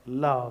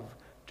love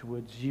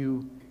towards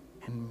you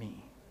and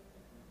me.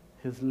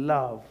 His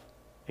love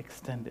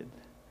extended.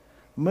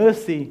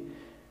 Mercy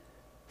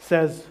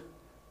says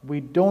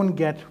we don't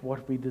get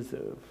what we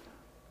deserve.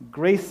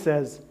 Grace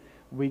says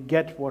we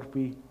get what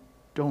we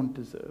don't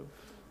deserve.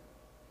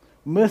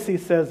 Mercy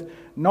says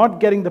not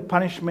getting the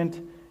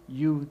punishment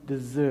you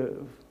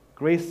deserve.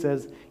 Grace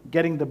says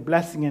getting the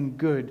blessing and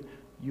good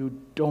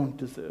you don't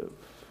deserve.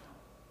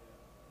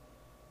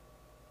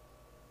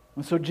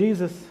 And so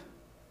Jesus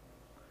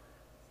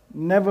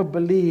never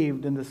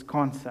believed in this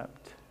concept,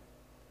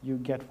 you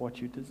get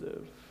what you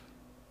deserve.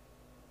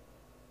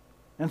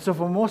 And so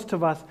for most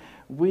of us,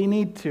 we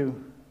need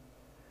to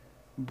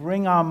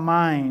bring our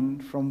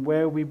mind from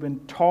where we've been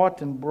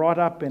taught and brought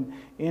up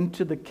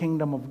into the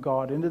kingdom of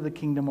God, into the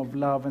kingdom of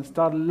love, and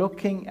start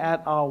looking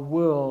at our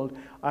world,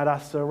 at our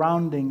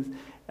surroundings,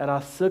 at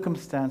our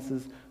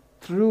circumstances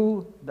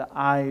through the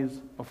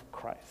eyes of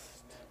Christ.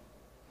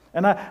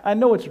 And I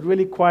know it's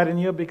really quiet in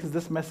here because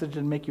this message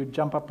will make you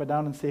jump up and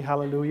down and say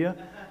hallelujah.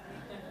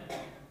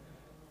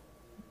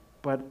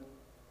 But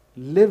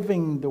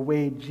living the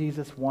way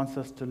Jesus wants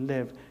us to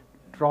live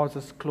draws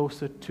us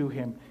closer to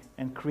Him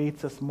and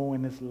creates us more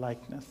in His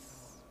likeness.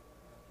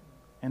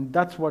 And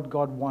that's what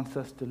God wants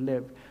us to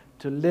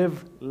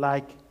live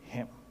like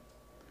Him,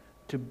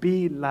 to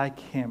be like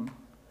Him,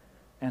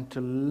 and to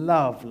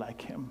love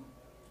like Him,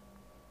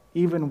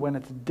 even when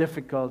it's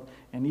difficult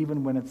and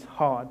even when it's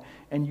hard.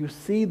 And you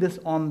see this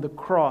on the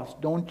cross,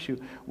 don't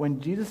you? When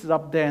Jesus is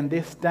up there and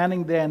they're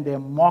standing there and they're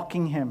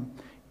mocking Him,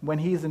 when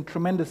He's in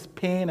tremendous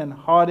pain and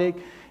heartache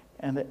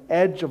and the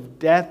edge of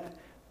death,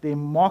 they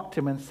mocked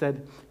Him and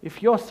said,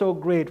 if you're so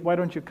great, why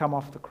don't you come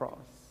off the cross?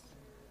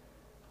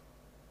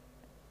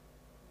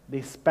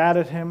 They spat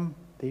at Him,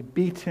 they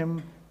beat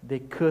Him, they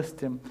cursed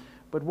Him.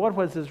 But what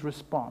was His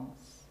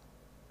response?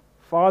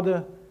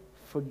 Father,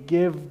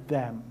 forgive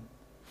them,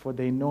 for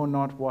they know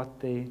not what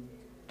they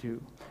do.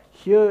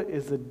 Here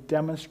is a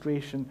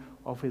demonstration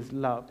of His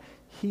love.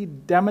 He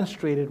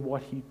demonstrated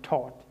what He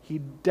taught. He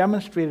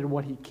demonstrated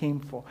what He came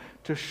for,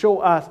 to show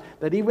us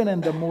that even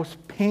in the most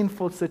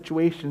painful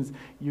situations,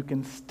 you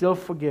can still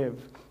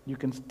forgive, you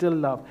can still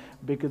love,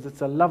 because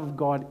it's a love of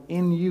God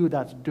in you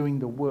that's doing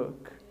the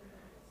work,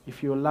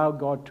 if you allow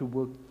God to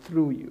work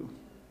through you.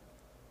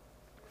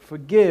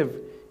 Forgive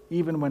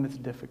even when it's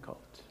difficult.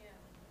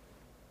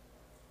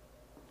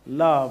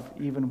 Love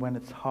even when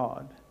it's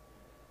hard,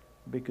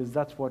 because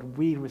that's what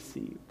we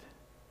received.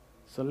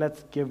 So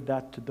let's give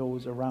that to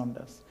those around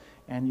us.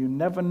 And you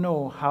never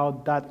know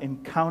how that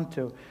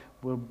encounter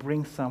will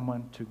bring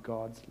someone to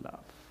God's love.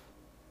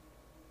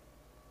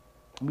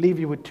 I'll leave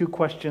you with two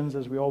questions,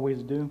 as we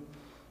always do.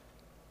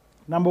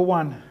 Number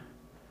one,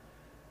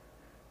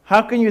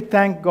 how can you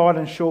thank God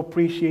and show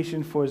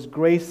appreciation for His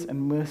grace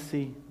and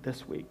mercy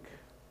this week?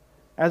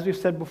 As we've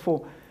said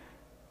before,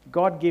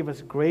 God gave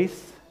us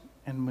grace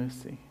and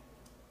mercy.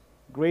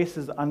 Grace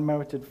is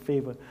unmerited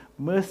favor.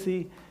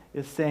 Mercy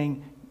is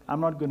saying, I'm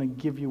not going to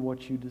give you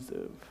what you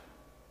deserve.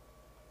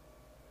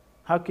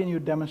 How can you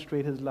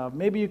demonstrate His love?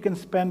 Maybe you can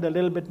spend a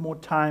little bit more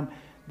time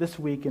this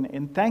week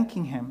in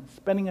thanking Him,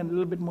 spending a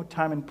little bit more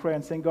time in prayer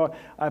and saying, God,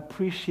 I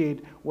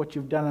appreciate what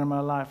you've done in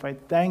my life. I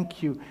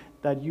thank you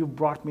that you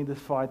brought me this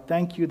far. I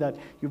thank you that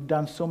you've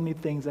done so many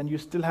things and you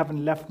still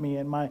haven't left me.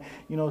 And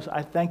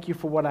I thank you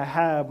for what I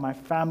have, my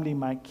family,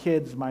 my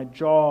kids, my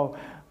job,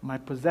 my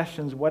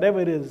possessions,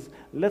 whatever it is.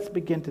 Let's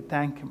begin to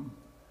thank Him.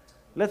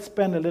 Let's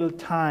spend a little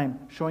time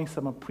showing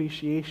some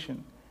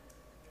appreciation.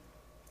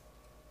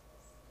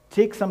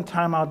 Take some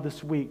time out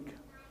this week.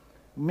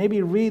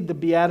 Maybe read the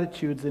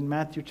Beatitudes in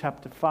Matthew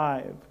chapter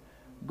 5.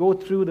 Go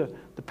through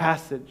the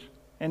passage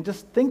and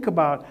just think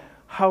about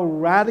how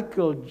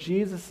radical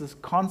Jesus'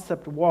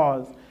 concept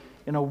was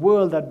in a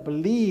world that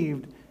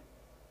believed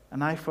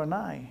an eye for an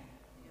eye,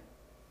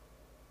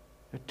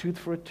 a tooth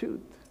for a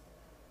tooth.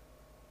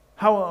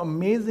 How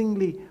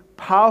amazingly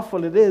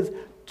powerful it is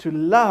to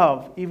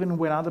love even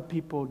when other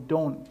people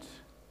don't.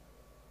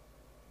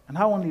 And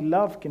how only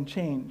love can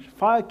change.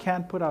 Fire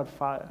can't put out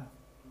fire.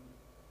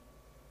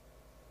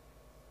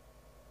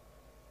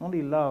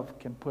 Only love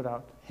can put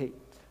out hate.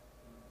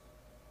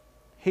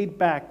 Hate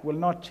back will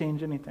not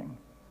change anything.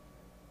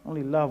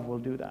 Only love will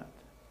do that.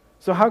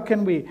 So how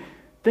can we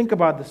think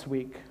about this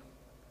week?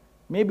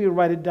 Maybe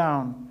write it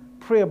down,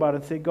 pray about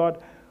it, say,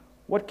 God,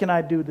 what can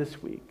I do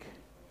this week?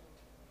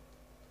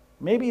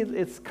 Maybe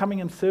it's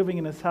coming and serving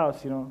in His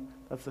house,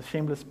 That's a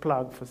shameless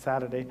plug for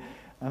Saturday.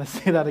 And I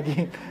say that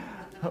again.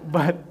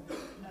 But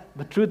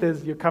the truth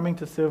is, you're coming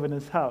to serve in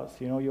His house.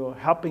 You're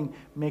helping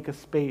make a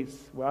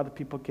space where other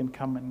people can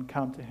come and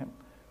encounter Him.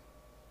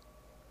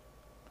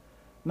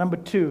 Number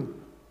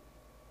 2,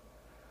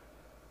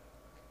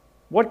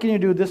 what can you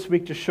do this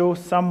week to show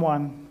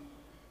someone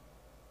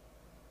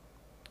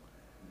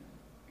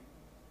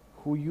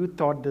who you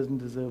thought doesn't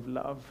deserve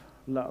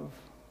love?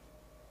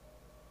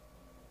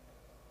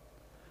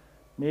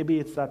 Maybe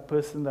it's that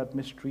person that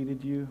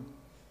mistreated you.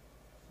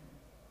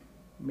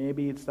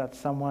 Maybe it's that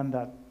someone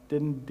that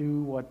didn't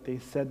do what they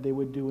said they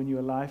would do in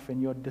your life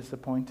and you're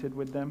disappointed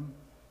with them.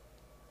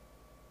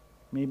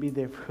 Maybe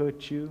they've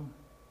hurt you.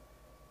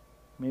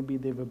 Maybe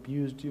they've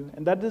abused you.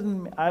 And that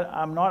doesn't,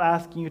 I'm not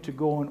asking you to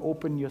go and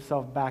open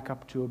yourself back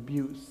up to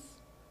abuse.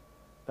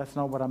 That's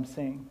not what I'm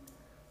saying.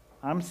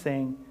 I'm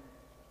saying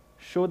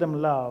show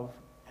them love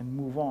and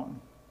move on.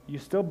 You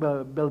still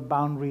build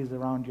boundaries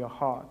around your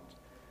heart.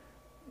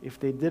 If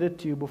they did it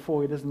to you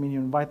before, it doesn't mean you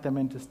invite them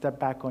in to step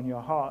back on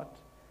your heart.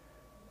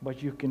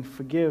 But you can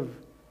forgive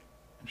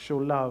and show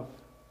love,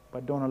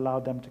 but don't allow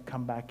them to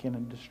come back in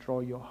and destroy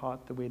your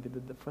heart the way they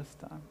did the first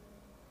time.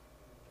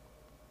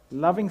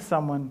 Loving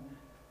someone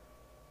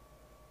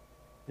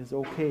is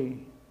okay,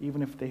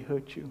 even if they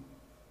hurt you.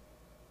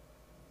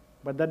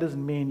 But that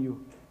doesn't mean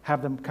you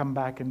have them come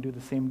back and do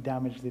the same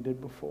damage they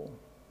did before.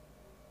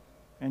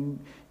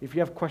 And if you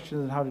have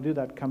questions on how to do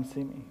that, come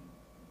see me.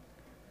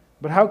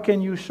 But how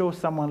can you show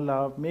someone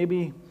love?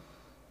 Maybe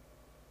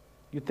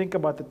you think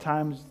about the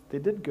times they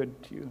did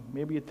good to you.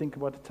 Maybe you think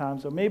about the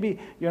times, or maybe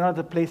you're not at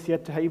the place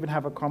yet to even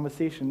have a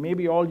conversation.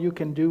 Maybe all you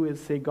can do is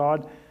say,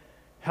 God,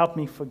 help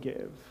me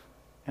forgive.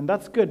 And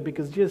that's good,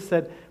 because Jesus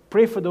said,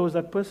 pray for those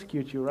that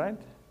persecute you, right?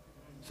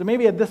 So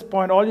maybe at this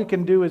point, all you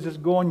can do is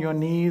just go on your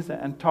knees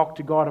and talk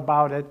to God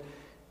about it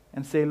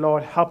and say,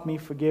 Lord, help me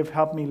forgive,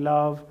 help me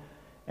love.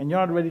 And you're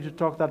not ready to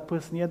talk to that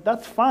person yet.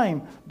 That's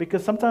fine,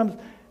 because sometimes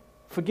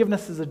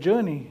forgiveness is a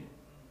journey.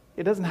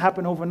 It doesn't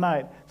happen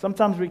overnight.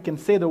 Sometimes we can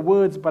say the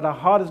words, but our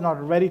heart is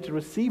not ready to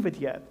receive it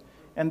yet.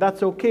 And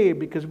that's okay,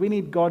 because we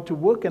need God to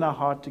work in our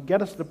heart to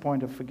get us to the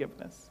point of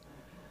forgiveness.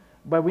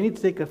 But we need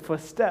to take a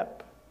first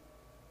step.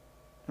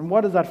 And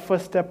what is that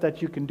first step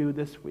that you can do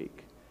this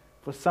week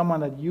for someone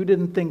that you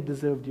didn't think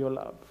deserved your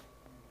love?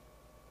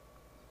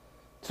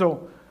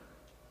 So,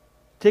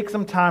 take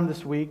some time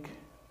this week,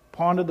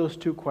 ponder those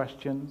 2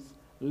 questions,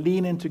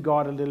 lean into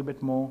God a little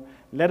bit more,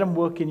 let Him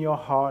work in your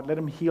heart, let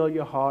Him heal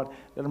your heart,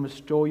 let Him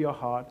restore your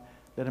heart,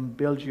 let Him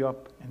build you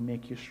up and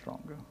make you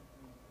stronger.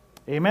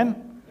 Amen?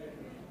 Amen.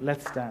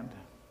 Let's stand.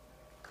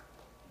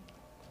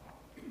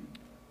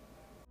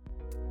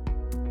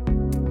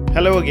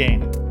 Hello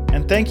again,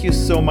 and thank you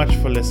so much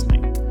for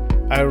listening.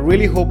 I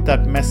really hope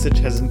that message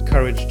has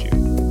encouraged you.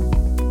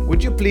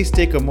 Would you please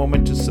take a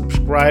moment to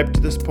subscribe to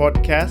this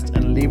podcast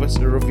and leave us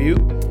a review?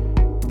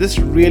 This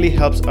really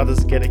helps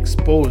others get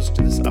exposed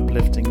to this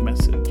uplifting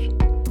message.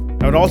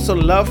 I would also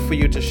love for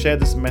you to share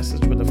this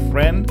message with a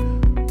friend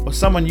or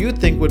someone you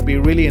think would be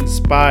really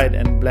inspired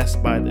and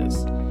blessed by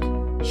this.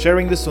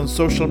 Sharing this on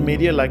social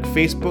media like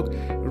Facebook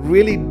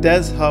really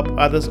does help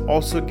others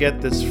also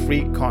get this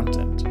free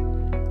content.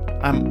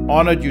 I'm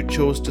honored you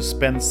chose to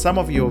spend some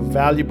of your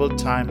valuable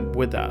time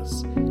with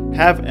us.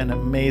 Have an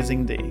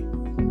amazing day.